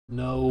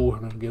No,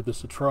 I'm going to give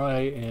this a try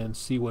and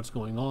see what's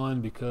going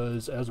on,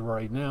 because as of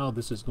right now,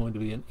 this is going to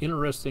be an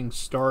interesting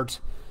start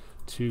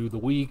to the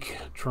week,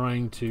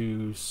 trying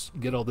to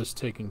get all this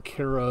taken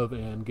care of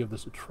and give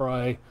this a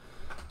try.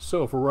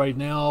 So for right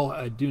now,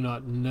 I do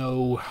not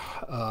know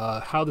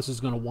how this is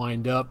going to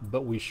wind up,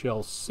 but we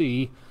shall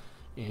see.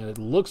 And it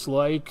looks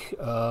like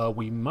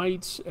we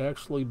might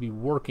actually be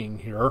working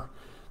here.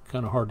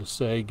 Kind of hard to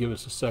say. Give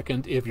us a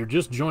second. If you're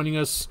just joining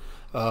us,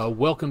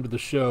 welcome to the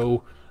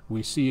show.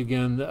 We see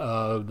again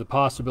the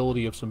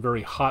possibility of some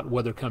very hot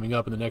weather coming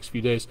up in the next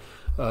few days.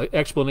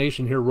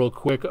 Explanation here real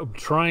quick. I'm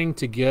trying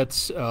to get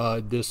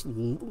this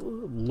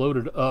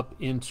loaded up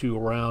into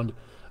around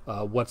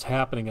what's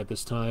happening at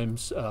this time.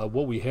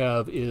 What we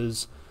have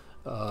is,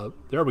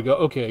 there we go.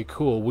 Okay,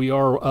 cool. We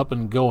are up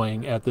and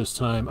going at this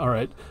time. All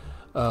right.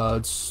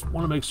 Want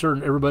to make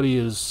certain everybody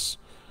is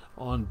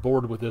on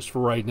board with this for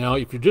right now.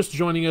 If you're just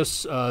joining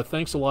us,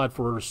 thanks a lot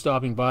for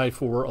stopping by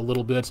for a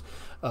little bit.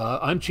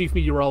 I'm Chief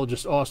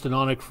Meteorologist Austin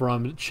Onick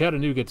from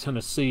Chattanooga,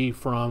 Tennessee,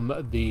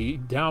 from the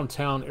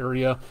downtown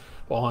area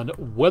on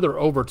Weather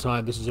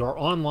Overtime. This is our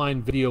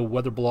online video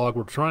weather blog.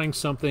 We're trying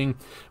something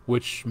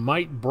which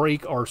might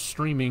break our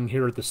streaming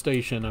here at the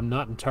station. I'm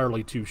not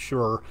entirely too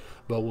sure,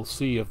 but we'll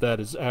see if that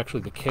is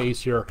actually the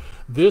case here.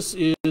 This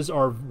is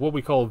our what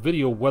we call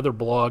video weather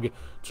blog,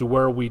 to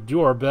where we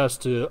do our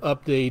best to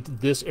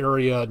update this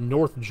area,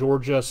 North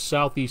Georgia,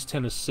 Southeast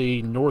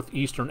Tennessee,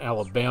 Northeastern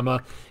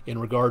Alabama, in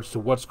regards to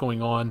what's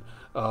going on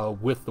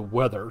with the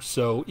weather.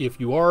 So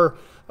if you are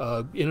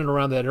in and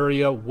around that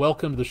area,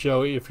 welcome to the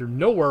show. If you're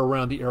nowhere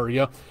around the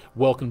area,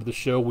 welcome to the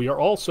show. We are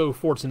also,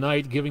 for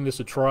tonight, giving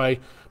this a try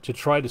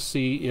to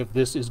see if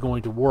this is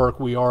going to work.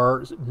 We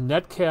are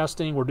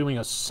netcasting. We're doing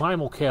a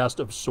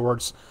simulcast of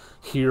sorts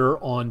here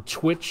on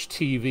Twitch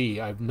TV.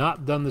 I've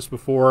not done this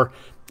before.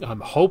 I'm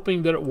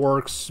hoping that it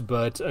works,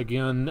 but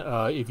again,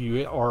 if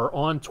you are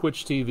on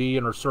Twitch TV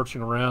and are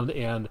searching around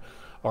and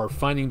are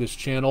finding this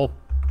channel,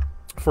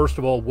 first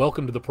of all,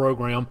 welcome to the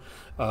program.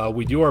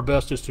 We do our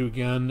best just to,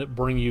 again,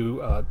 bring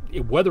you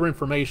weather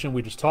information.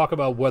 We just talk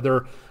about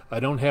weather. I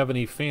don't have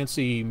any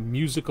fancy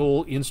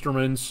musical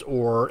instruments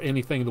or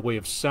anything in the way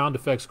of sound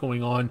effects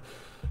going on.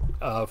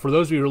 For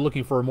those of you who are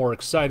looking for a more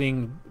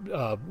exciting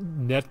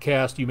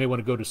netcast, you may want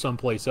to go to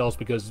someplace else,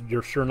 because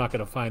you're sure not going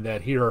to find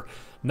that here.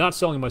 Not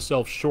selling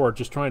myself short,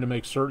 just trying to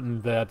make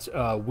certain that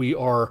we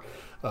are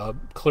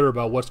clear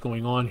about what's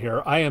going on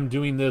here. I am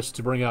doing this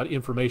to bring out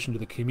information to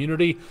the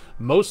community,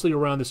 mostly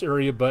around this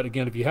area, but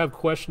again, if you have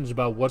questions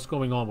about what's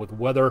going on with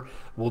weather,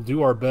 we'll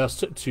do our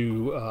best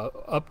to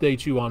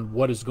update you on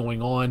what is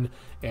going on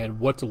and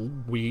what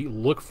we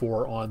look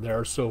for on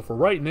there. So for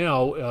right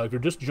now, if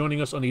you're just joining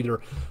us on either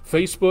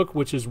Facebook,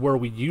 which is where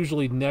we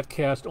usually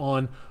netcast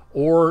on,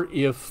 or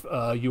if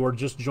you are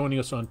just joining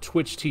us on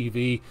Twitch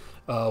TV,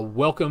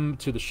 welcome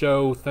to the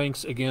show.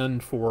 Thanks again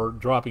for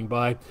dropping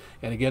by.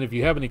 And again, if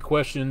you have any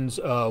questions,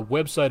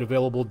 website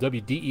available,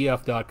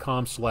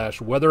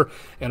 wdef.com/weather.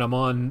 And I'm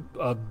on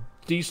a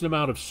decent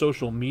amount of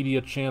social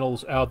media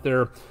channels out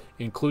there,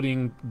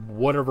 including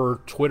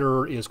whatever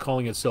Twitter is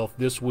calling itself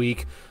this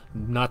week.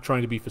 Not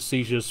trying to be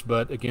facetious,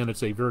 but again,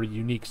 it's a very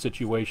unique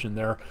situation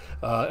there.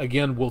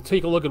 Again, we'll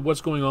take a look at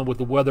what's going on with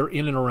the weather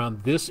in and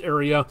around this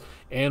area,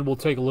 and we'll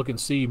take a look and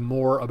see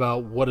more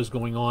about what is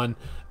going on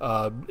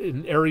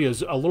in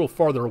areas a little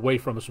farther away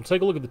from us. We'll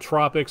take a look at the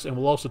tropics, and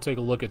we'll also take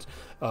a look at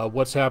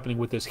what's happening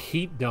with this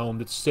heat dome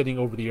that's sitting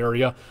over the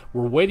area.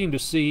 We're waiting to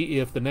see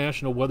if the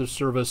National Weather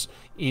Service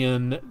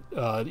in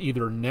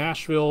either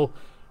Nashville,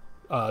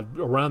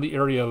 around the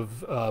area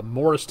of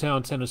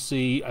Morristown,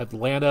 Tennessee,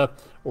 Atlanta,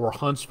 or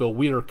Huntsville.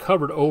 We are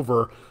covered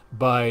over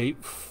by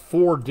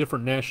 4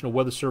 different National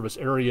Weather Service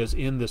areas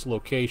in this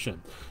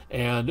location.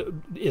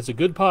 And it's a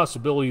good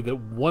possibility that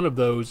one of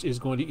those is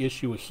going to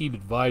issue a heat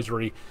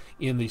advisory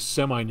in the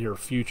semi-near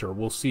future.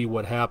 We'll see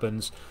what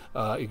happens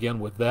again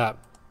with that.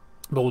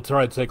 But we'll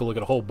try to take a look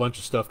at a whole bunch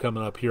of stuff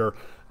coming up here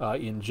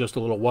in just a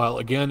little while.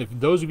 Again, if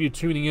those of you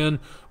tuning in,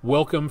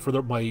 welcome for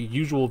my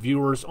usual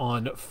viewers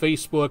on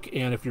Facebook.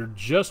 And if you're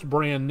just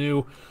brand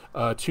new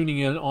tuning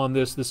in on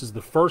this, this is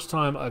the first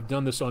time I've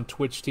done this on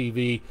Twitch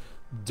TV.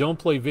 Don't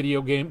play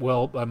video game.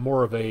 Well, I'm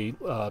more of a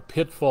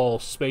Pitfall,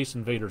 Space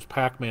Invaders,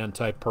 Pac-Man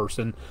type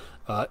person.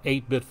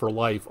 8-bit for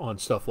life on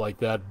stuff like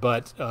that,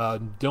 but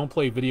don't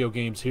play video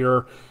games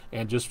here,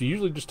 and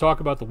usually just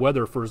talk about the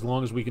weather for as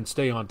long as we can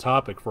stay on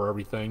topic for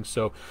everything.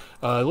 So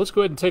let's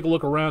go ahead and take a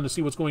look around to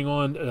see what's going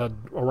on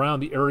around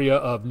the area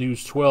of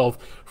News 12.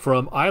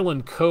 From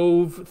Island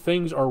Cove,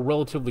 things are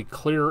relatively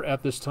clear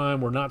at this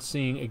time. We're not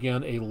seeing,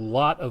 again, a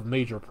lot of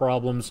major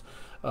problems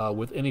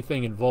with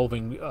anything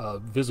involving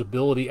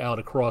visibility out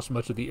across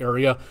much of the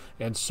area,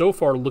 and so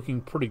far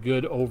looking pretty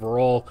good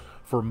overall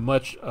for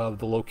much of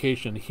the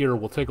location here.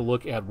 We'll take a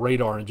look at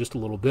radar in just a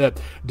little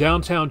bit.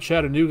 Downtown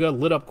Chattanooga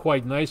lit up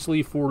quite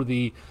nicely for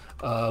the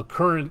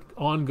current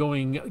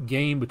ongoing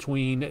game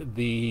between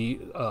the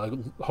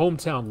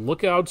hometown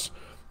Lookouts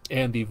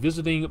and the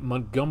visiting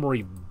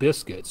Montgomery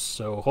Biscuits.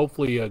 So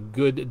hopefully a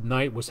good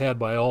night was had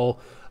by all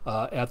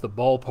at the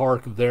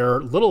ballpark there.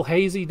 A little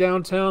hazy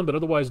downtown, but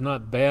otherwise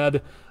not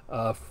bad.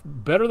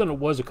 Better than it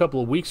was a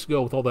couple of weeks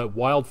ago with all that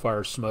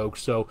wildfire smoke,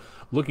 so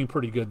looking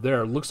pretty good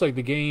there. Looks like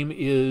the game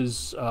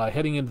is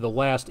heading into the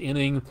last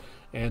inning,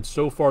 and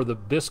so far the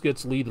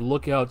Biscuits lead the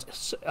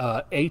Lookouts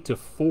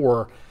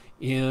 8-4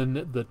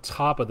 in the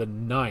top of the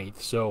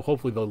ninth. So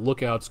hopefully the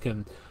Lookouts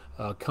can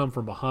come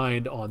from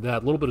behind on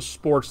that. A little bit of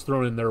sports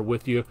thrown in there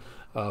with you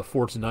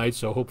for tonight,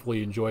 so hopefully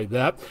you enjoyed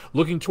that.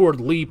 Looking toward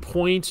Lee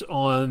Point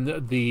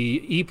on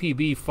the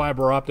EPB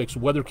Fiber Optics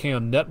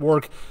WeatherCam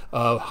network,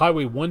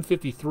 Highway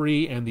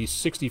 153 and the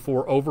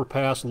 64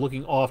 overpass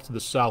looking off to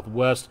the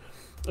southwest.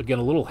 Again,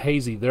 a little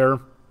hazy there,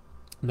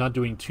 not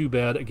doing too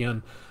bad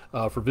again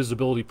for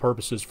visibility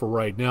purposes for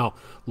right now.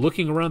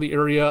 Looking around the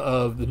area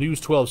of the News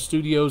 12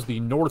 studios,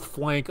 the north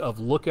flank of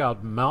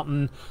Lookout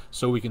Mountain,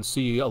 so we can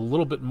see a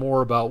little bit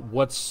more about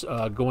what's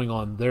going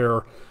on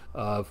there.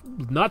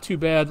 Not too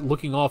bad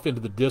looking off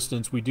into the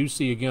distance. We do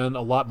see again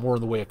a lot more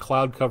in the way of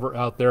cloud cover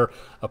out there.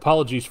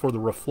 Apologies for the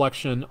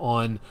reflection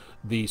on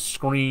the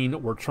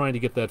screen. We're trying to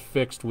get that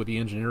fixed with the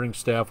engineering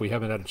staff. We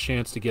haven't had a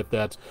chance to get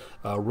that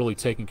really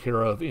taken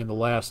care of in the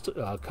last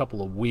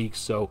couple of weeks,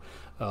 so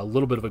a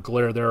little bit of a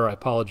glare there. I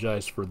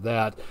apologize for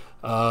that.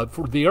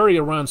 For the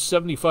area around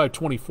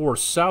 7524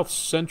 South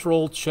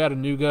Central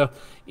Chattanooga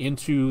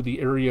into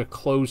the area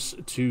close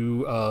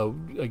to,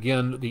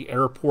 again, the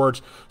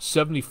airport,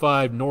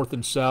 75 north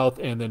and south,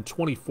 and then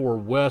 24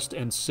 west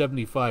and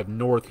 75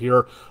 north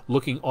here,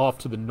 looking off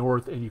to the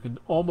north, and you can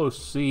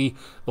almost see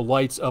the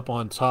lights up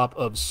on top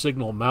of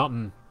Signal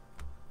Mountain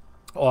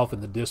off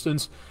in the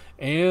distance.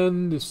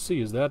 And let's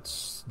see,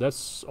 that's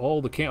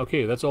all the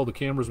okay, that's all the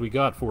cameras we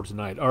got for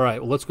tonight. All right,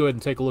 well, let's go ahead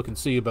and take a look and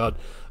see about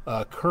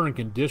current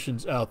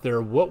conditions out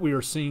there. What we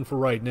are seeing for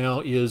right now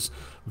is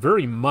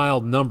very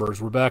mild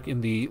numbers. We're back in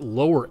the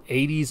lower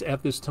 80s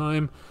at this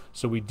time,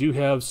 so we do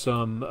have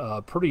some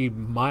pretty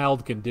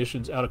mild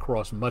conditions out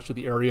across much of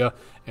the area,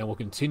 and we'll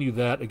continue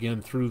that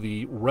again through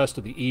the rest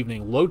of the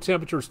evening. Low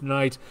temperatures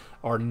tonight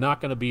are not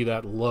going to be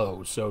that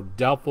low, so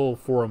doubtful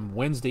for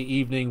Wednesday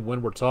evening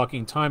when we're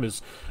talking. Time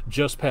is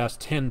just past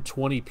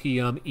 10:20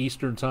 p.m.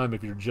 Eastern Time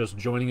if you're just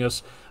joining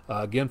us.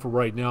 Again, for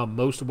right now,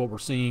 most of what we're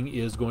seeing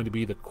is going to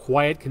be the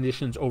quiet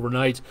conditions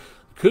overnight.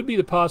 Could be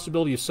the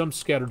possibility of some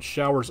scattered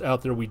showers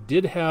out there. We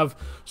did have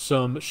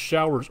some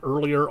showers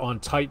earlier on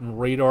Titan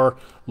radar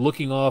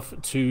looking off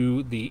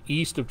to the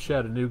east of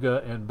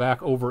Chattanooga and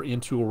back over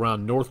into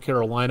around North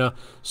Carolina,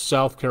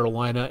 South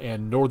Carolina,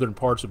 and northern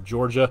parts of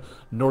Georgia,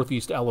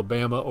 northeast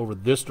Alabama over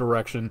this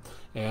direction.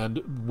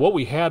 And what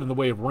we had in the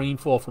way of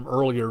rainfall from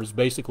earlier is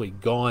basically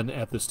gone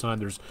at this time.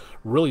 There's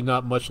really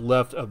not much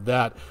left of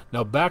that.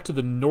 Now back to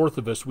the north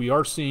of us, we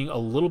are seeing a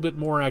little bit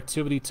more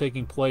activity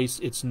taking place.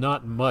 It's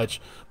not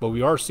much, but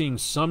we are seeing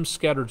some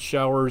scattered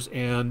showers,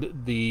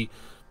 and the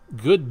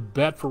good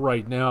bet for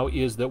right now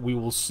is that we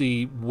will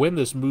see when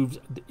this moves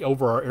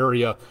over our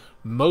area,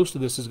 most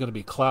of this is going to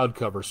be cloud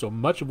cover. So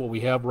much of what we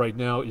have right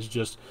now is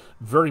just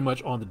very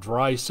much on the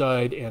dry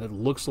side, and it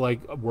looks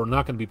like we're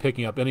not going to be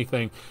picking up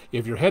anything.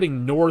 If you're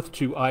heading north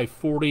to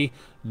I-40,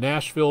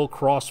 Nashville,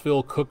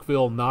 Crossville,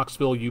 Cookeville,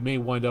 Knoxville, you may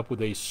wind up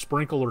with a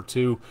sprinkle or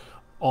two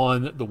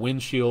on the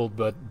windshield,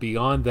 but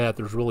beyond that,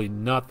 there's really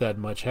not that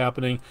much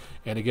happening.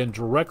 And again,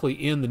 directly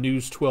in the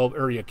News 12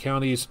 area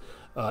counties,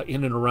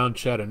 in and around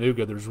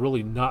Chattanooga, there's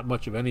really not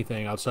much of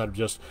anything outside of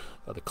just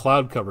the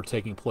cloud cover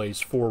taking place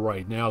for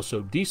right now.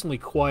 So decently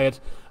quiet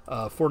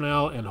for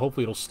now, and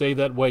hopefully it'll stay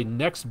that way.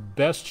 Next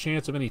best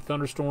chance of any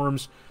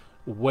thunderstorms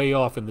way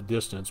off in the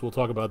distance. We'll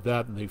talk about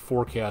that in the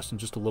forecast in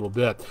just a little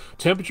bit.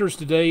 Temperatures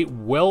today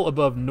well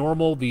above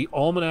normal. The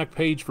almanac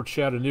page for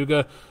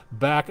Chattanooga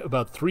back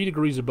about 3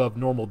 degrees above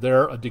normal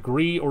there, a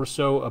degree or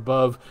so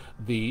above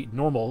the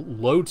normal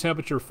low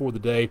temperature for the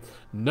day.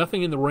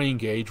 Nothing in the rain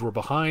gauge. We're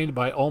behind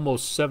by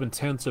almost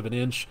 7/10 of an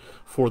inch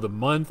for the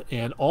month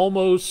and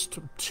almost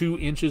 2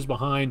 inches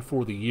behind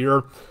for the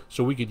year.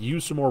 So we could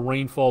use some more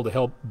rainfall to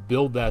help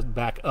build that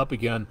back up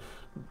again.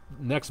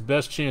 Next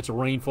best chance of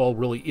rainfall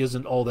really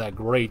isn't all that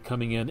great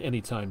coming in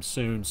anytime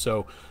soon,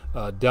 so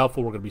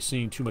doubtful we're going to be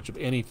seeing too much of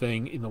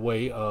anything in the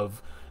way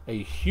of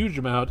a huge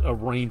amount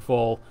of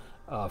rainfall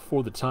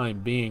for the time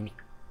being.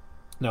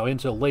 Now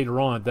into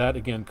later on, that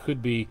again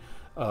could be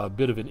a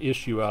bit of an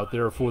issue out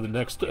there for the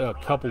next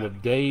couple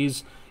of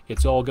days.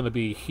 It's all going to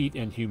be heat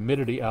and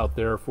humidity out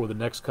there for the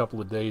next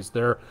couple of days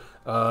there.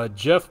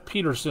 Jeff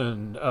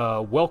Peterson,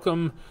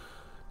 welcome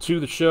to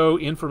the show.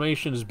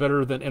 Information is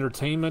better than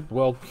entertainment.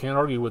 Well, can't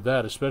argue with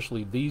that,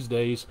 especially these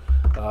days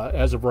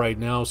as of right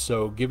now.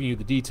 So giving you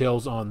the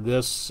details on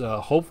this,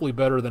 hopefully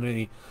better than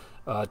any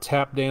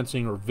tap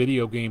dancing or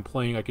video game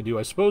playing I could do.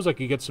 I suppose I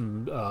could get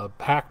some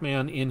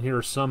Pac-Man in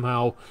here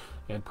somehow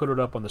and put it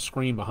up on the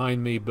screen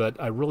behind me, but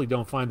I really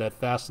don't find that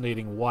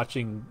fascinating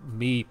watching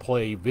me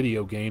play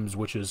video games,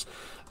 which is,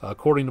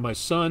 according to my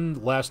son,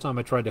 last time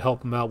I tried to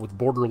help him out with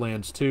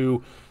Borderlands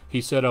 2,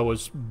 he said I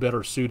was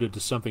better suited to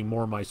something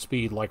more my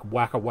speed, like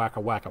whack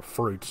a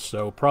fruit.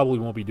 So probably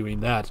won't be doing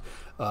that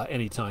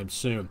anytime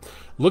soon.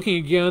 Looking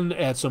again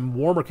at some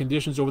warmer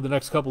conditions over the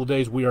next couple of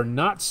days, we are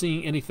not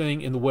seeing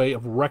anything in the way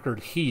of record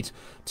heat.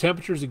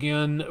 Temperatures,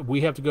 again,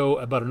 we have to go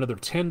about another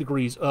 10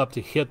 degrees up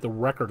to hit the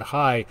record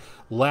high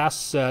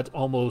last set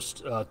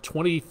almost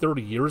 20,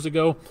 30 years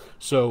ago.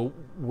 So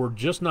we're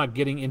just not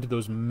getting into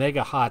those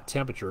mega hot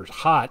temperatures.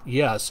 Hot,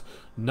 yes,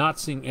 not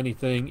seeing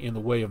anything in the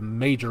way of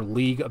major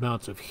league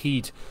amounts of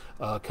heat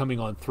coming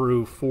on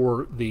through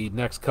for the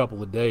next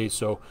couple of days.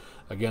 So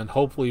again,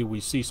 hopefully we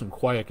see some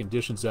quiet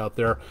conditions out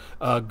there.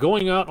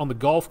 Going out on the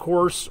golf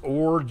course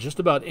or just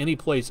about any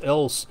place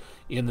else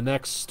in the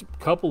next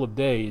couple of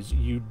days,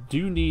 you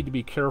do need to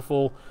be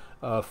careful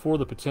for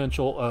the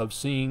potential of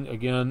seeing,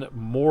 again,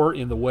 more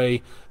in the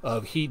way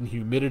of heat and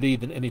humidity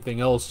than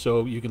anything else.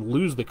 So you can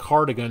lose the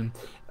cardigan,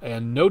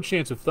 and no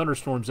chance of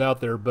thunderstorms out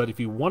there. But if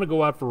you want to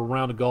go out for a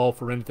round of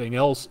golf or anything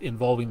else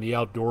involving the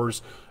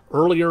outdoors,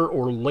 earlier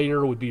or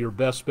later would be your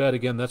best bet.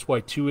 Again, that's why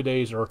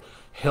two-a-days are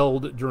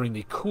held during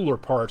the cooler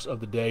parts of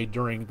the day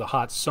during the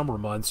hot summer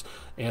months.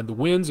 And the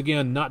winds,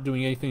 again, not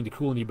doing anything to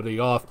cool anybody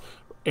off.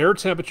 Air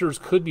temperatures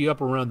could be up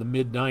around the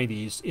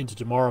mid-90s into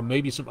tomorrow,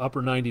 maybe some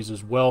upper 90s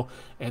as well.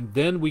 And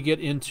then we get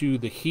into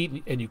the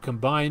heat, and you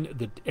combine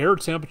the air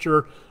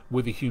temperature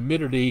with the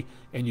humidity,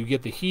 and you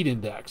get the heat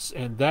index.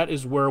 And that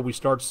is where we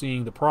start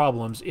seeing the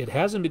problems. It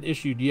hasn't been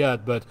issued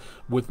yet, but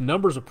with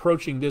numbers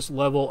approaching this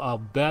level, I'll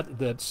bet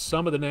that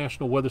some of the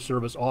National Weather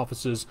Service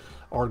offices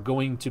are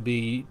going to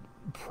be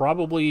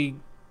probably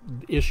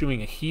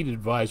issuing a heat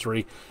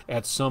advisory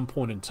at some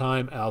point in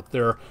time out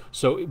there.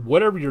 So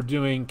whatever you're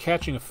doing,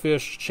 catching a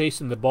fish,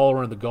 chasing the ball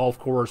around the golf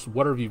course,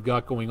 whatever you've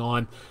got going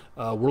on,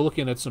 we're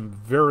looking at some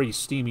very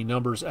steamy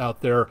numbers out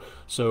there.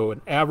 So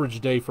an average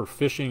day for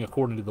fishing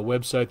according to the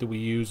website that we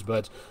use,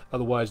 but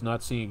otherwise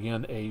not seeing,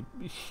 again, a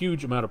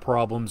huge amount of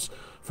problems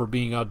for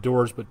being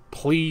outdoors. But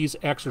please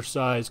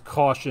exercise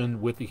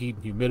caution with the heat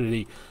and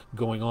humidity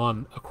going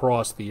on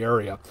across the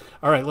area.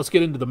 All right, let's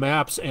get into the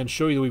maps and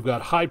show you that we've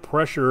got high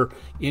pressure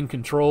in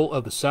control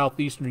of the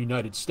southeastern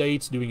United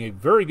States, doing a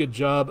very good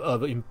job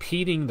of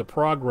impeding the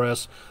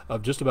progress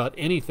of just about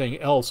anything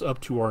else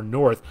up to our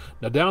north.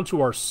 Now down to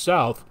our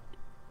south,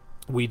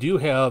 we do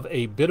have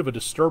a bit of a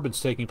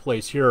disturbance taking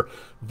place here.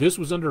 This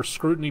was under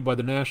scrutiny by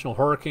the National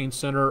Hurricane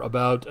Center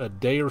about a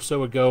day or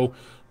so ago.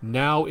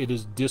 Now it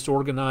is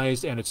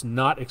disorganized, and it's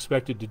not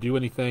expected to do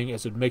anything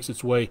as it makes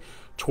its way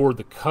toward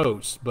the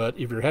coast. But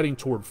if you're heading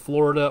toward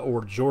Florida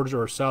or Georgia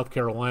or South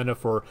Carolina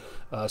for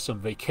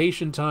some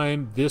vacation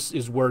time, this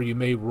is where you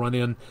may run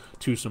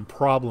into some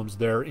problems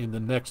there in the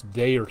next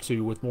day or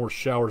two with more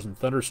showers and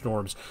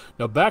thunderstorms.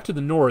 Now back to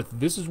the north,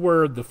 this is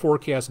where the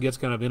forecast gets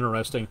kind of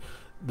interesting.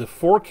 The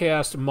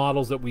forecast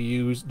models that we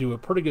use do a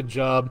pretty good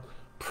job,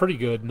 pretty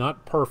good,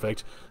 not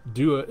perfect,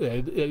 do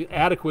an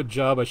adequate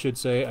job, I should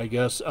say, I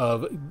guess,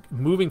 of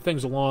moving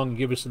things along and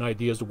give us an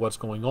idea as to what's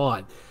going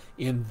on.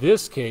 In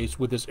this case,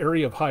 with this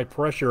area of high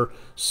pressure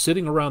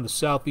sitting around the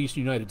southeast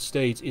United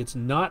States, it's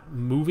not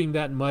moving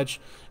that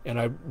much, and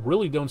I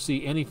really don't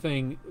see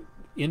anything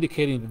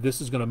indicating that this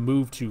is going to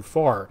move too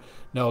far.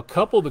 Now, a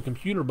couple of the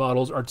computer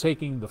models are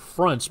taking the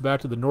fronts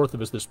back to the north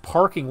of us. This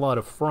parking lot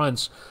of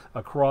fronts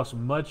across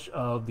much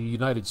of the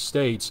United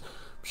States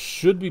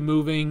should be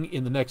moving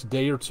in the next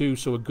day or two,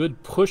 so a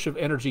good push of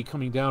energy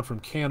coming down from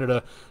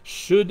Canada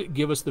should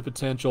give us the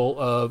potential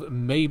of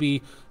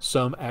maybe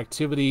some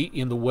activity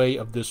in the way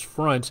of this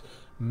front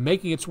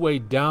making its way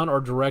down our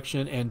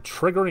direction and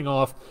triggering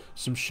off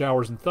some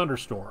showers and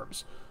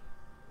thunderstorms.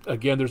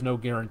 Again, there's no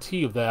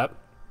guarantee of that.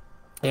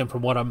 And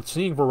from what I'm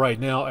seeing for right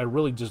now, I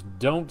really just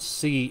don't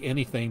see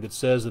anything that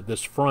says that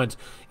this front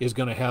is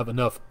going to have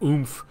enough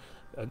oomph,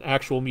 an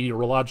actual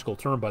meteorological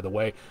term, by the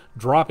way,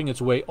 dropping its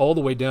way all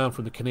the way down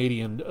from the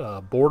Canadian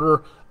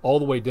border, all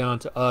the way down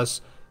to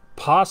us.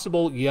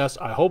 Possible, yes,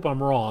 I hope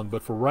I'm wrong,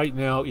 but for right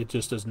now, it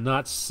just does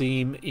not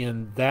seem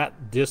in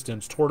that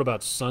distance toward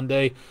about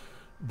Sunday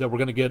that we're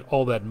going to get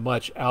all that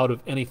much out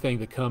of anything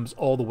that comes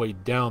all the way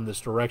down this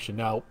direction.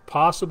 Now,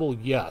 possible,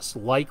 yes.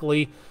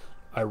 Likely,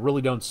 I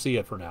really don't see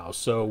it for now.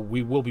 So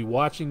we will be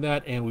watching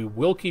that, and we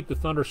will keep the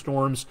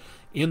thunderstorms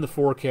in the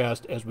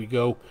forecast as we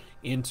go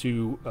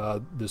into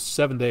the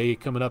 7-day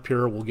coming up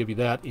here. We'll give you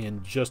that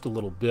in just a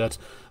little bit.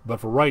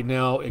 But for right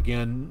now,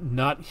 again,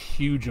 not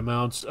huge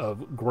amounts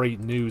of great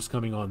news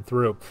coming on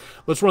through.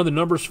 Let's run the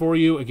numbers for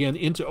you. Again,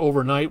 into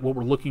overnight, what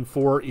we're looking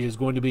for is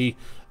going to be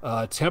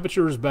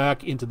temperatures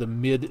back into the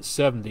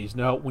mid-70s.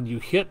 Now, when you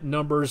hit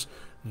numbers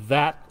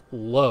that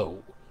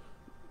low,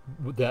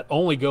 that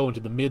only go into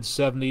the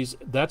mid-70s,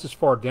 that's as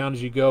far down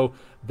as you go.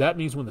 That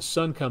means when the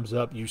sun comes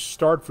up, you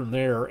start from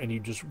there and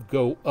you just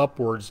go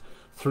upwards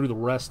through the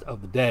rest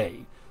of the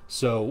day.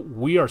 So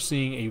we are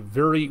seeing a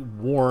very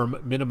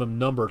warm minimum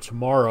number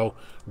tomorrow,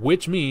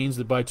 which means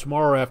that by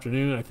tomorrow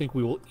afternoon, I think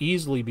we will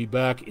easily be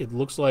back. It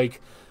looks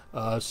like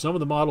some of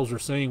the models are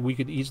saying we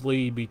could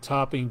easily be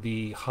topping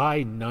the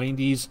high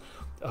 90s,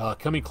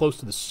 coming close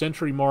to the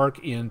century mark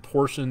in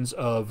portions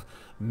of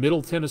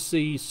Middle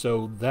Tennessee,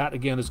 so that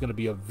again is going to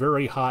be a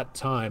very hot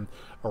time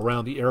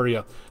around the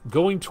area.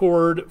 Going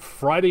toward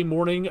Friday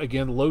morning,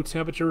 again, low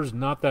temperatures,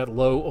 not that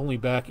low, only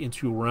back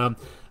into around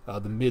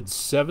the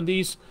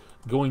mid-70s.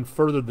 Going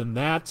further than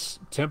that,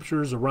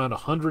 temperatures around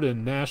 100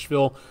 in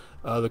Nashville.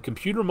 The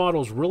computer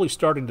model is really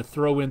starting to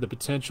throw in the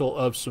potential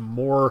of some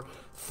more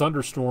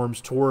thunderstorms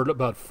toward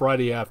about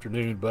Friday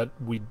afternoon, but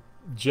we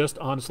just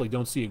honestly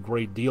don't see a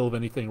great deal of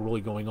anything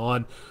really going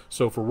on.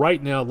 So for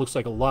right now, it looks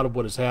like a lot of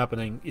what is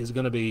happening is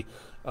going to be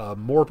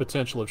more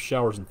potential of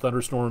showers and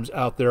thunderstorms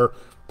out there,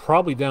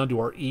 probably down to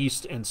our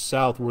east and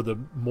south where the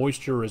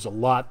moisture is a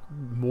lot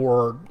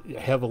more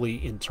heavily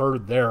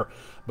interred there.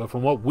 But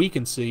from what we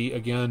can see,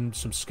 again,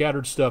 some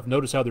scattered stuff.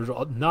 Notice how there's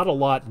not a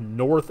lot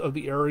north of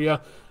the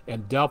area,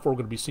 and doubtful we're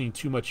going to be seeing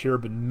too much here,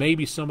 but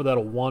maybe some of that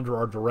will wander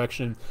our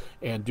direction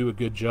and do a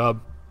good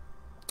job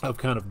of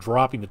kind of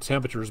dropping the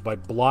temperatures by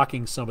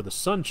blocking some of the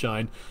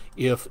sunshine,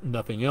 if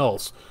nothing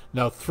else.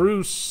 Now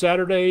through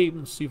Saturday,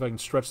 let's see if I can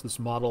stretch this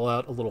model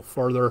out a little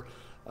further.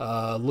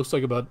 Looks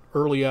like about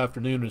early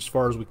afternoon as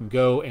far as we can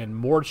go, and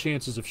more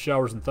chances of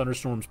showers and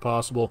thunderstorms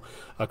possible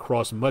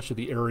across much of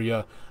the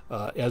area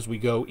as we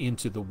go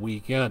into the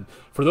weekend.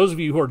 For those of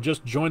you who are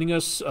just joining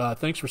us,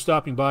 thanks for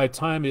stopping by.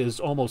 Time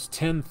is almost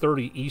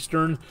 10:30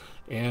 Eastern,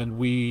 and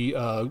we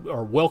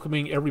are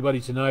welcoming everybody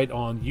tonight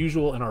on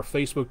usual and our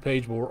Facebook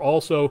page, but we're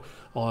also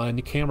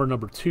on camera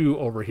number 2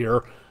 over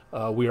here.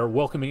 We are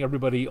welcoming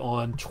everybody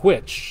on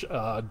Twitch.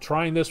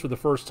 Trying this for the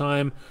first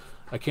time.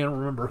 I can't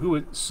remember who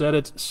it said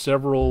it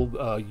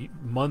several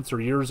months or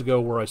years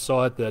ago where I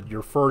saw it, that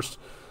your first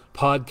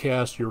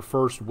podcast, your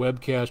first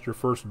webcast, your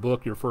first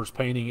book, your first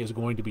painting is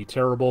going to be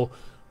terrible.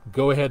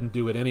 Go ahead and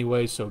do it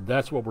anyway. So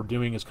that's what we're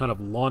doing, is kind of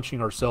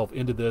launching ourselves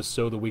into this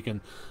so that we can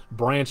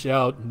branch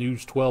out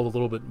News 12 a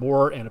little bit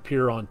more and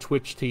appear on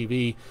Twitch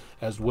TV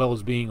as well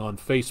as being on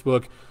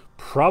Facebook.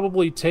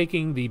 Probably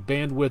taking the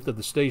bandwidth of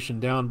the station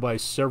down by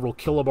several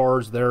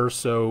kilobars there,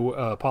 so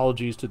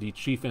apologies to the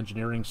chief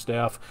engineering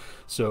staff.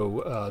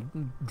 So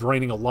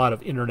draining a lot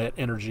of internet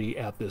energy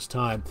at this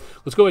time.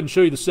 Let's go ahead and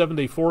show you the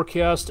 7-day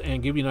forecast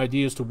and give you an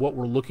idea as to what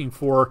we're looking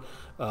for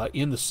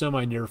in the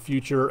semi-near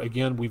future.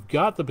 Again, we've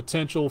got the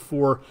potential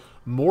for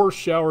more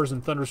showers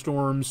and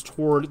thunderstorms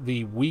toward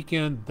the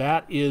weekend.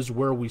 That is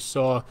where we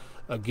saw,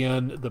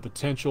 again, the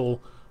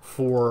potential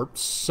for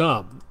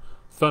some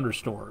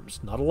thunderstorms.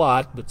 Not a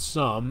lot, but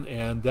some,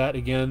 and that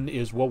again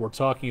is what we're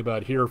talking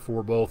about here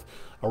for both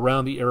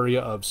around the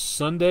area of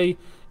Sunday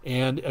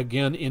and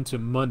again into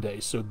Monday.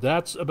 So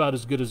that's about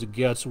as good as it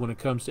gets when it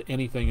comes to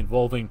anything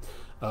involving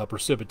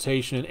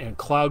precipitation and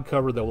cloud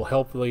cover that will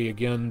helpfully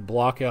again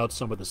block out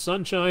some of the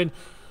sunshine.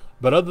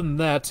 But other than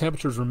that,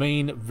 temperatures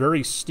remain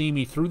very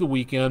steamy through the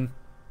weekend.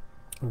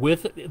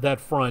 With that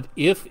front,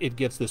 if it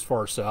gets this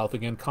far south,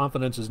 again,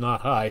 confidence is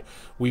not high.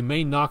 We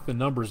may knock the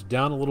numbers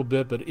down a little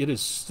bit, but it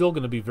is still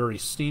going to be very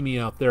steamy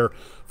out there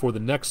for the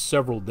next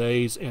several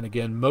days. And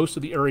again, most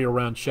of the area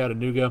around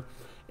Chattanooga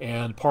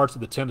and parts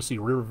of the Tennessee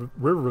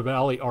River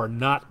Valley are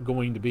not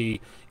going to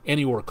be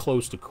anywhere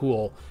close to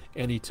cool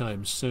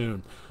anytime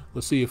soon.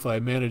 Let's see if I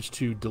managed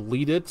to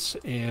delete it,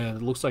 and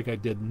it looks like I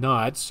did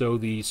not. So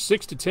the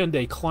 6 to 10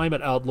 day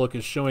climate outlook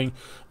is showing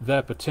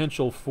that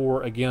potential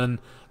for, again,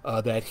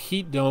 that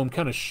heat dome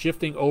kind of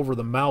shifting over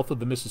the mouth of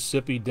the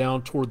Mississippi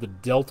down toward the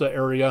Delta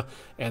area,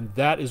 and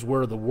that is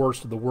where the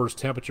worst of the worst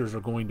temperatures are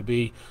going to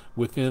be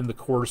within the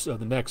course of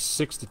the next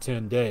 6 to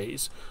 10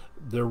 days.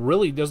 There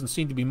really doesn't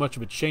seem to be much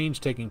of a change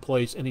taking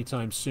place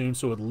anytime soon,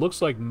 so it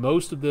looks like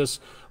most of this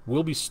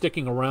will be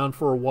sticking around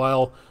for a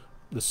while.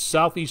 The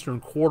southeastern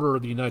quarter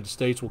of the United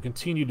States will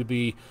continue to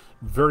be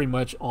very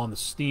much on the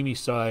steamy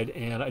side,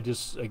 and I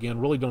just, again,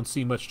 really don't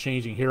see much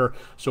changing here.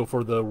 So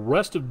for the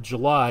rest of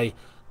July,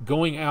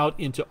 going out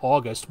into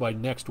August by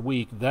next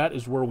week, that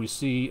is where we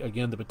see,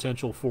 again, the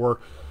potential for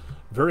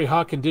very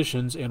hot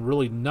conditions and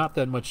really not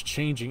that much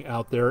changing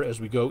out there as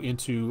we go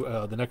into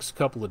the next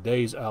couple of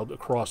days out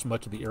across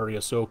much of the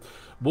area. So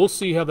we'll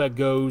see how that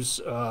goes.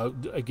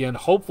 Again,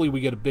 hopefully we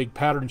get a big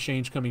pattern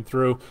change coming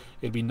through.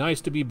 It'd be nice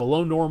to be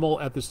below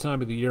normal at this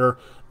time of the year.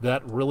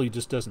 That really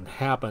just doesn't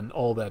happen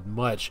all that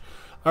much.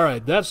 All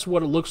right, that's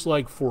what it looks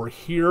like for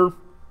here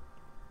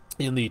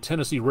in the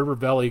Tennessee River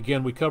Valley.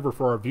 Again, we cover,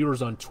 for our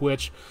viewers on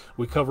Twitch,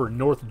 we cover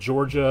North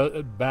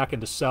Georgia back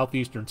into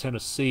southeastern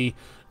Tennessee,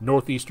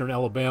 northeastern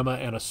Alabama,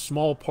 and a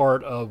small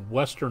part of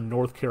western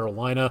North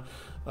Carolina.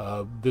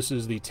 This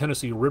is the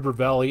Tennessee River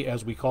Valley,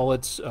 as we call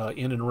it,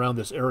 in and around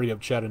this area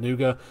of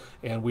Chattanooga,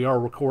 and we are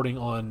recording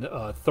on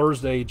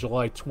Wednesday,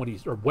 July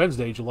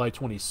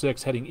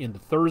 26th, heading into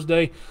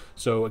Thursday.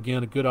 So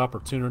again, a good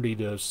opportunity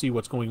to see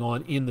what's going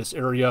on in this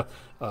area.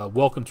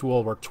 Welcome to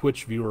all of our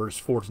Twitch viewers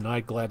for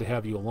tonight. Glad to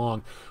have you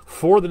along.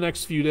 For the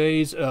next few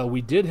days,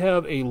 we did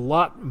have a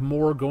lot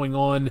more going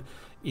on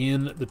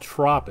in the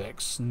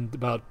tropics. And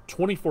about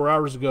 24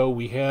 hours ago,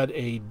 we had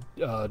a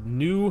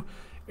new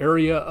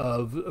area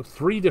of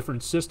 3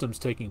 different systems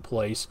taking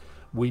place.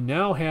 We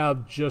now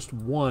have just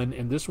one,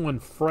 and this one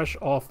fresh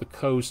off the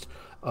coast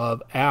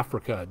of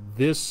Africa.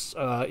 This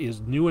is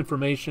new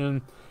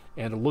information,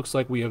 and it looks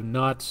like we have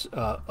not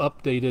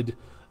updated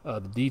the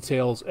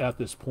details at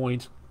this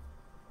point,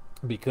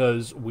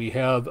 because we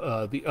have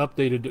the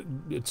updated,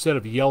 instead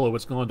of yellow,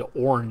 it's gone to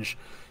orange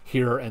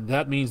here, and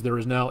that means there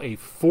is now a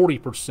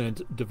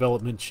 40%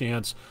 development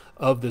chance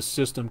of this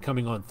system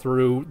coming on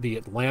through the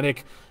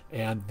Atlantic.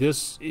 And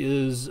this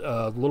is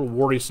a little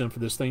worrisome for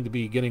this thing to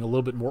be getting a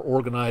little bit more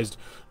organized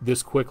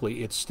this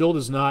quickly. It still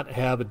does not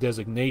have a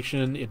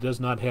designation. It does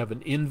not have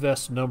an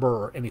invest number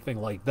or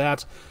anything like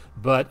that.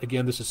 But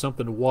again, this is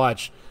something to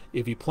watch.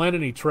 If you plan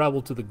any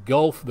travel to the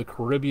Gulf, the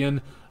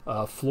Caribbean,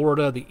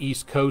 Florida, the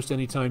East Coast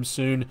anytime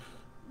soon,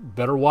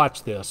 better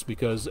watch this,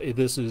 because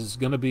this is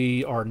going to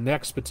be our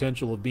next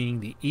potential of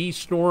being the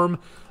E-storm.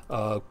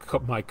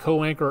 My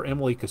co-anchor,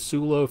 Emily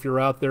Casulo, if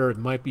you're out there, it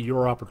might be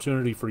your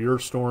opportunity for your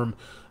storm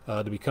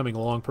to be coming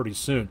along pretty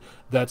soon.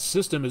 That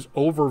system is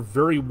over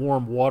very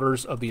warm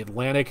waters of the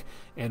Atlantic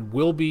and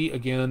will be,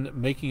 again,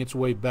 making its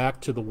way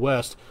back to the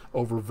west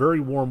over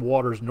very warm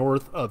waters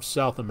north of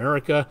South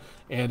America.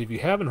 And if you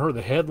haven't heard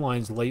the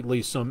headlines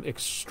lately, some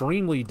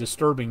extremely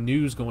disturbing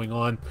news going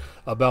on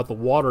about the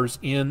waters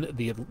in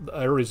the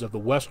areas of the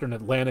western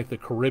Atlantic, the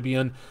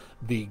Caribbean,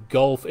 the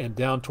Gulf, and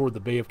down toward the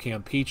Bay of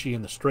Campeche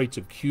and the Straits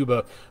of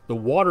Cuba. The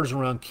waters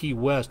around Key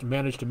West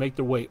managed to make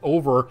their way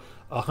over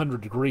 100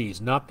 degrees,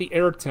 not the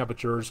air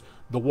temperatures,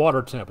 the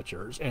water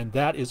temperatures, and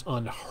that is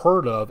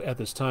unheard of at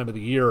this time of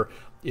the year.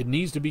 It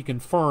needs to be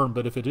confirmed,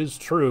 but if it is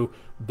true,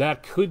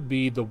 that could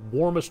be the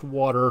warmest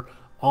water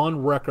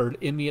on record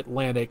in the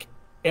Atlantic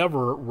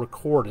ever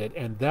recorded,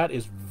 and that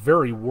is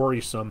very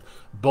worrisome,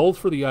 both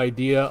for the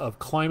idea of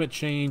climate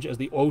change as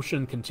the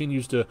ocean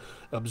continues to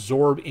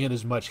absorb in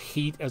as much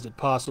heat as it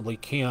possibly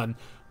can,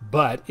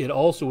 but it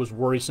also is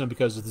worrisome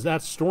because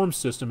that storm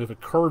system, if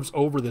it curves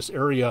over this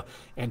area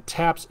and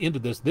taps into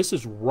this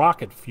is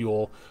rocket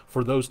fuel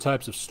for those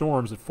types of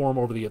storms that form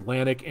over the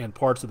Atlantic and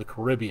parts of the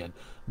Caribbean.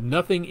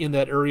 Nothing in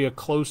that area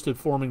close to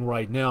forming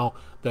right now.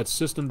 That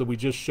system that we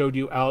just showed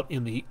you out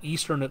in the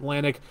eastern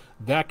Atlantic,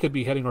 that could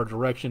be heading our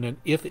direction, and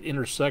if it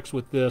intersects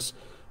with this,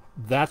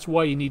 that's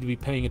why you need to be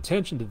paying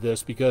attention to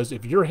this, because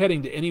if you're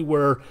heading to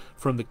anywhere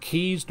from the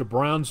Keys to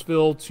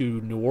Brownsville to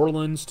New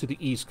Orleans to the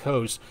East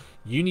Coast,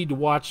 you need to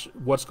watch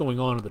what's going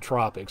on in the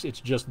tropics. It's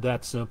just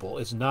that simple.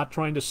 It's not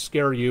trying to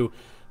scare you.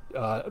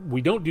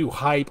 We don't do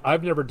hype.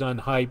 I've never done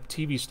hype.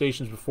 TV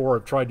stations before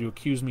have tried to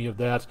accuse me of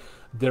that.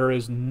 There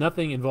is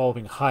nothing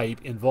involving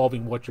hype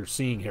involving what you're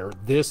seeing here.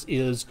 This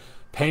is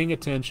paying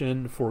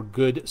attention for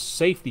good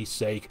safety's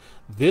sake.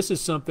 This is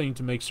something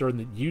to make certain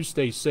that you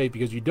stay safe,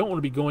 because you don't want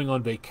to be going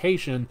on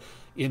vacation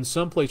in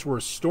some place where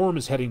a storm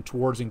is heading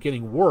towards and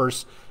getting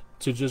worse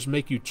to just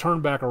make you turn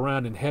back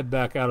around and head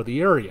back out of the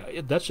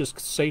area. That's just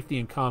safety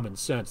and common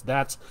sense.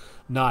 That's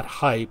not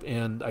hype,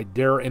 and I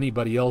dare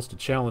anybody else to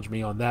challenge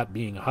me on that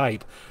being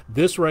hype.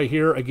 This right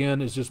here,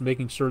 again, is just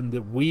making certain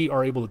that we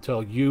are able to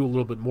tell you a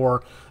little bit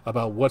more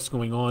about what's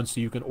going on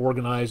so you can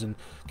organize and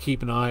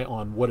keep an eye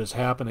on what is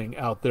happening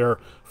out there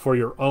for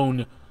your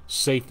own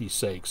safety's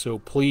sake. So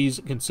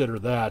please consider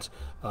that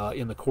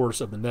in the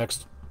course of the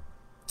next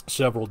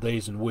several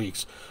days and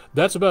weeks.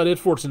 That's about it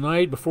for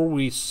tonight. Before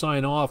we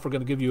sign off, we're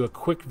going to give you a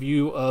quick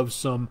view of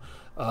some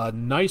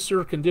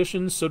nicer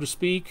conditions, so to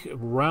speak,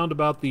 round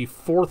about the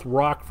fourth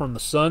rock from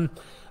the sun.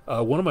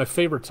 One of my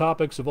favorite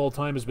topics of all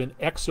time has been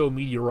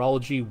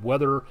exometeorology,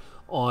 weather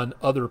on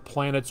other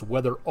planets,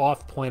 weather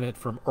off planet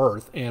from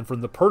Earth. And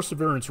from the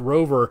Perseverance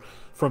rover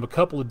from a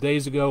couple of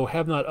days ago,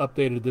 have not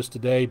updated this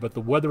today, but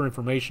the weather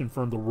information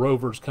from the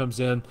rovers comes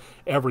in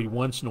every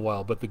once in a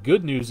while. But the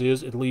good news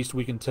is, at least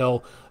we can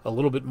tell a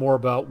little bit more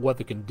about what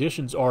the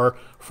conditions are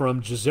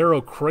from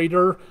Jezero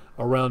Crater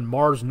around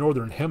Mars'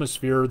 northern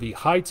hemisphere. The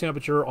high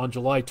temperature on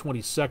July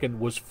 22nd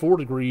was 4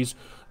 degrees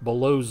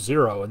below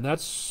zero, and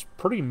that's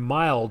pretty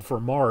mild for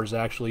Mars,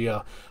 actually.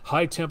 A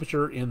high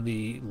temperature in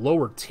the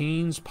lower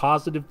teens,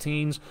 positive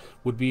teens,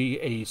 would be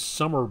a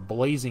summer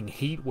blazing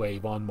heat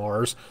wave on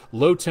Mars.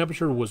 Low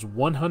temperature was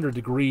 100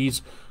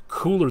 degrees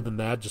cooler than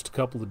that just a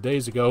couple of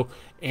days ago.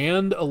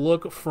 And a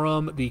look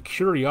from the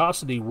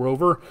Curiosity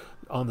rover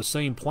on the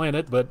same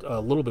planet, but a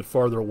little bit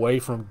farther away,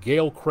 from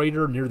Gale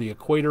Crater near the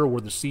equator,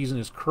 where the season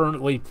is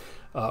currently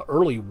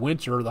early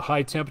winter. The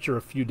high temperature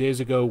a few days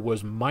ago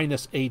was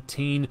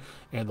 -18,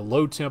 and the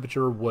low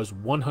temperature was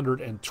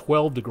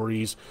 112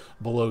 degrees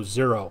below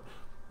zero.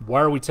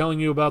 Why are we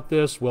telling you about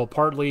this? Well,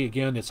 partly,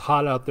 again, it's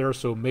hot out there,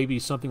 so maybe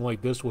something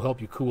like this will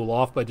help you cool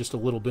off by just a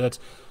little bit.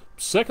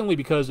 Secondly,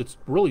 because it's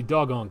really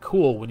doggone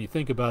cool when you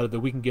think about it, that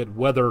we can get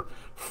weather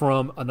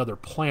from another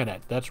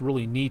planet. That's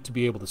really neat to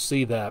be able to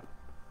see that.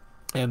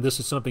 And this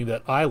is something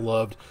that I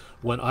loved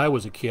when I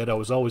was a kid. I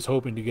was always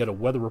hoping to get a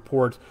weather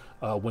report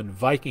when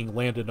Viking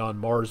landed on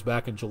Mars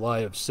back in July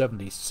of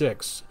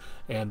 '76,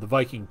 and the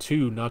Viking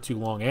 2 not too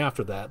long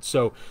after that.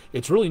 So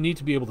it's really neat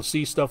to be able to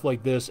see stuff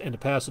like this and to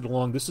pass it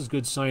along. This is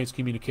good science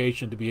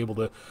communication, to be able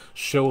to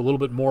show a little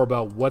bit more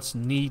about what's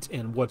neat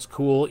and what's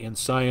cool in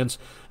science,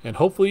 and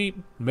hopefully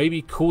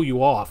maybe cool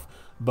you off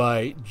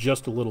by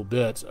just a little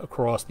bit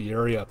across the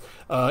area.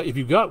 If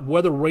you've got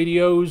weather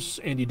radios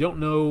and you don't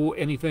know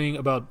anything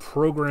about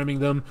programming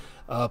them,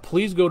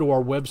 please go to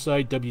our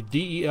website,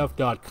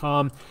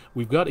 wdef.com.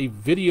 We've got a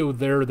video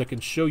there that can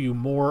show you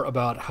more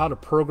about how to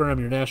program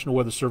your National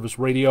Weather Service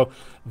radio.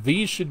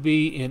 These should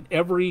be in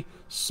every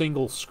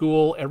single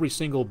school, every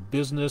single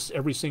business,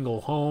 every single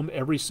home,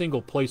 every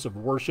single place of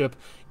worship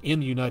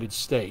in the United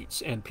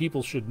States. And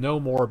people should know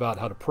more about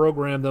how to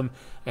program them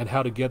and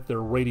how to get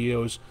their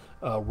radios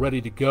ready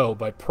to go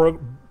by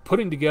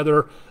putting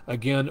together,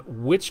 again,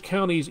 which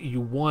counties you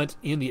want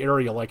in the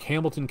area, like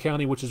Hamilton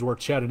County, which is where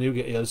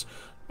Chattanooga is.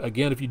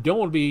 Again, if you don't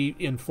want to be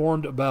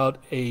informed about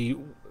a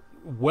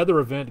weather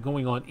event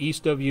going on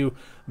east of you,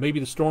 maybe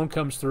the storm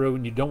comes through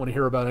and you don't want to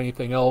hear about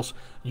anything else,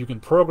 you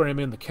can program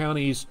in the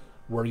counties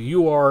where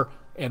you are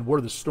and where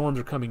the storms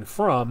are coming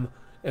from,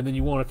 and then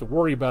you won't have to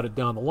worry about it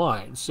down the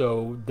line.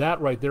 So that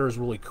right there is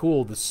really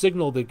cool. The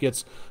signal that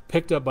gets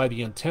picked up by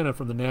the antenna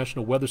from the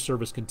National Weather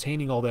Service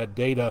containing all that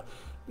data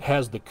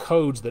has the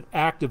codes that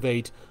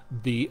activate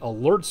the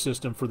alert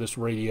system for this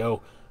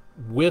radio.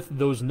 With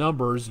those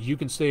numbers, you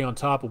can stay on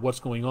top of what's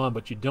going on,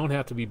 but you don't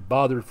have to be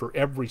bothered for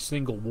every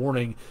single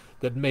warning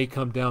that may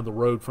come down the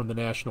road from the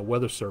National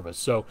Weather Service.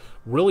 So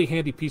really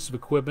handy piece of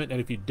equipment, and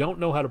if you don't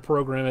know how to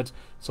program it,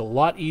 it's a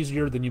lot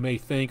easier than you may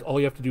think. All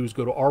you have to do is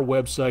go to our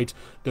website,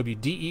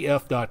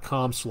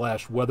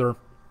 wdef.com/weather,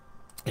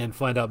 and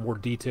find out more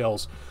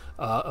details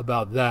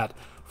about that.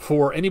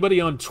 For anybody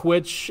on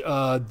Twitch,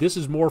 this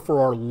is more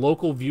for our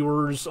local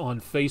viewers on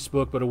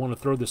Facebook, but I want to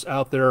throw this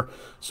out there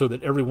so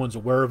that everyone's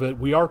aware of it.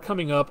 We are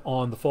coming up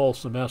on the fall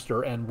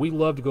semester, and we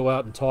love to go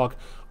out and talk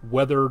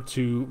weather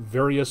to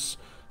various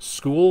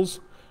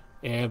schools.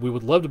 And we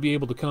would love to be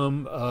able to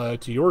come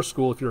to your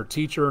school if you're a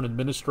teacher, an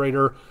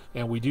administrator,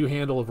 and we do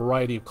handle a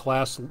variety of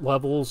class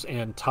levels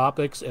and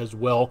topics as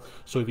well.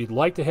 So if you'd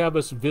like to have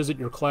us visit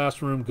your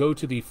classroom, go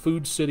to the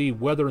Food City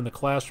Weather in the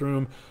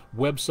Classroom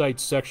website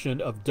section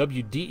of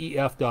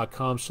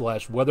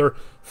wdef.com/weather.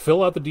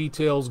 Fill out the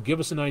details, give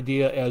us an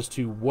idea as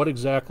to what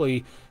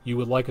exactly you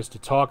would like us to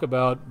talk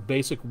about,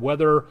 basic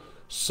weather,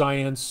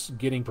 science,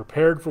 getting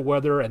prepared for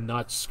weather and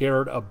not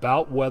scared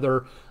about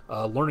weather,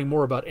 learning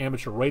more about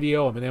amateur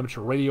radio. I'm an amateur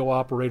radio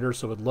operator,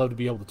 so I'd love to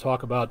be able to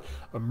talk about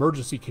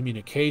emergency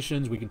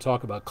communications. We can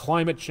talk about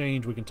climate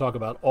change. We can talk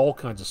about all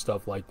kinds of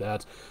stuff like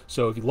that.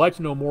 So if you'd like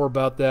to know more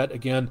about that,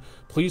 again,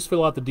 please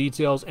fill out the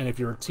details. And if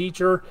you're a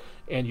teacher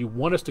and you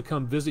want us to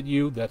come visit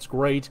you, that's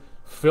great.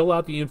 Fill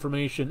out the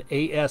information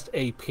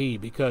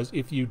ASAP, because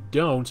if you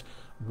don't,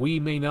 we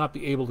may not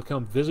be able to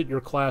come visit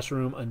your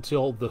classroom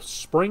until the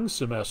spring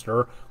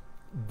semester.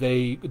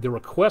 The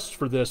requests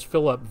for this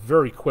fill up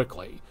very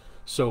quickly.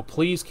 So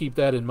please keep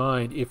that in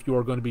mind if you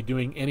are going to be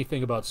doing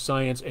anything about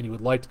science and you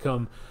would like to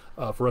come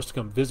for us to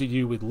come visit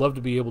you. We'd love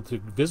to be able to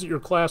visit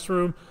your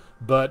classroom,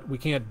 but we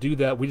can't do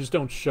that. We just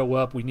don't show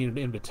up. We need an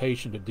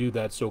invitation to do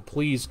that. So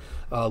please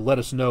let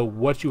us know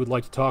what you would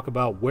like to talk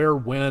about, where,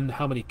 when,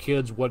 how many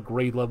kids, what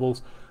grade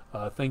levels,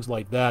 things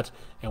like that,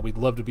 and we'd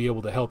love to be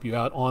able to help you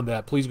out on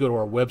that. Please go to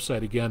our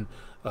website again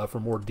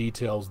for more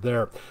details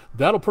there.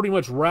 That'll pretty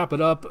much wrap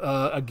it up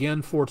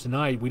again for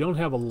tonight. We don't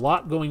have a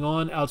lot going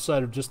on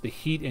outside of just the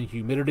heat and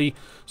humidity,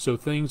 so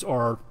things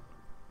are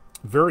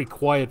very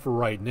quiet for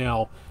right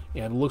now,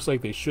 and it looks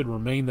like they should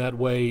remain that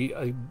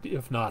way,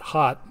 if not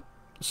hot,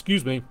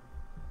 excuse me,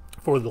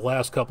 for the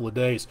last couple of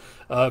days.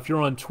 If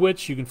you're on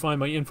Twitch, you can find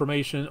my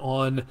information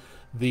on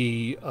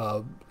the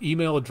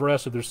email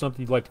address if there's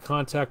something you'd like to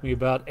contact me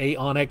about,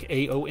 aonek,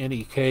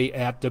 AONEK,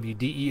 at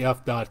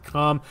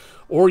wdef.com,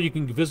 or you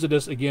can visit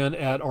us again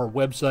at our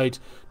website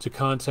to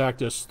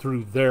contact us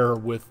through there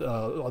with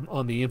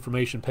on the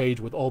information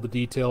page with all the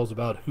details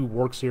about who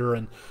works here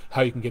and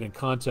how you can get in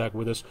contact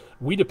with us.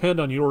 We depend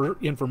on your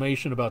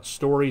information about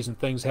stories and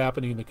things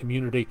happening in the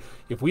community.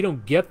 If we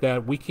don't get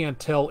that, we can't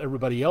tell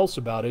everybody else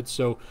about it,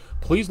 so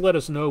please let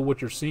us know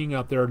what you're seeing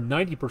out there.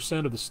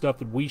 90% of the stuff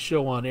that we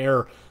show on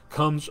air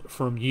comes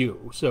from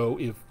you. So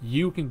if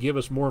you can give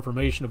us more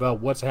information about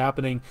what's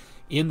happening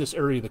in this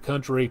area of the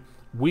country,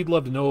 we'd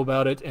love to know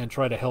about it and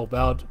try to help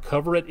out,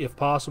 cover it if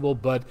possible,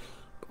 but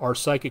our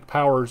psychic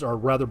powers are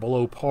rather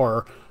below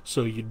par,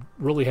 so you'd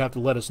really have to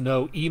let us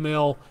know.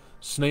 Email,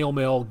 snail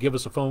mail, give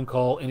us a phone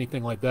call,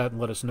 anything like that, and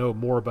let us know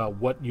more about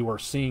what you are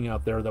seeing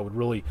out there. That would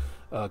really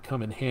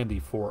come in handy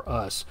for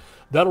us.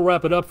 That'll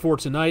wrap it up for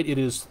tonight. It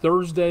is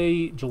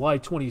Thursday, July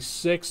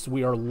 26th.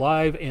 We are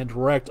live and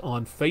direct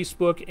on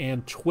Facebook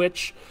and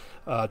Twitch,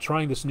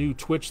 trying this new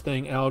Twitch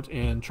thing out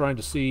and trying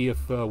to see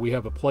if we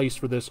have a place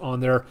for this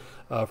on there.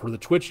 For the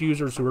Twitch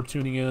users who are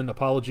tuning in,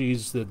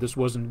 apologies that this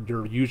wasn't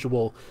your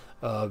usual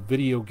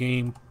video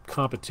game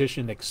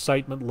competition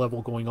excitement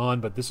level going on,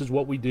 but this is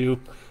what we do,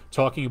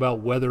 talking about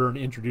weather and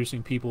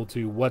introducing people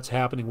to what's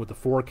happening with the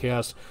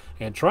forecast,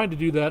 and trying to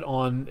do that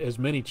on as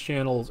many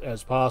channels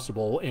as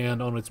possible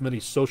and on as many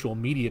social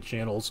media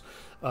channels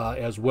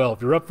as well.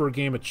 If you're up for a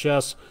game of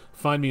chess,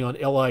 find me on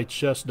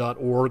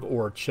lichess.org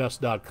or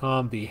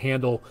chess.com. The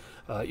handle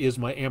is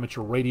my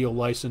amateur radio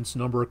license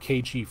number,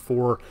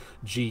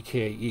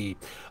 KG4GKE.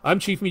 I'm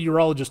Chief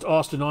Meteorologist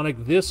Austin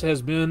Onek. This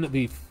has been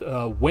the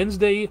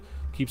Wednesday,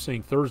 keep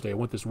saying Thursday, I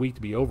want this week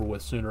to be over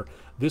with sooner.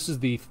 This is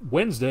the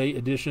Wednesday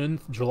edition,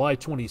 July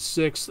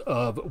 26th,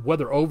 of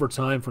Weather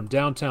Overtime from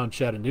downtown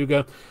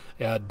Chattanooga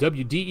at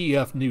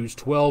WDEF News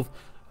 12.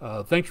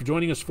 Thanks for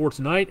joining us for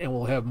tonight, and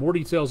we'll have more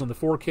details on the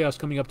forecast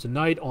coming up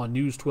tonight on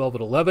News 12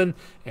 at 11.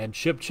 And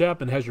Chip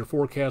Chapman has your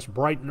forecast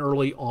bright and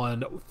early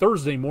on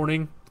Thursday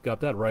morning, got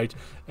that right,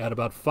 at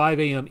about 5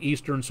 a.m.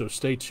 Eastern, so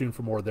stay tuned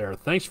for more there.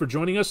 Thanks for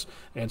joining us,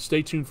 and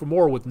stay tuned for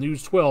more with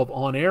News 12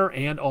 on air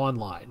and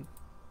online.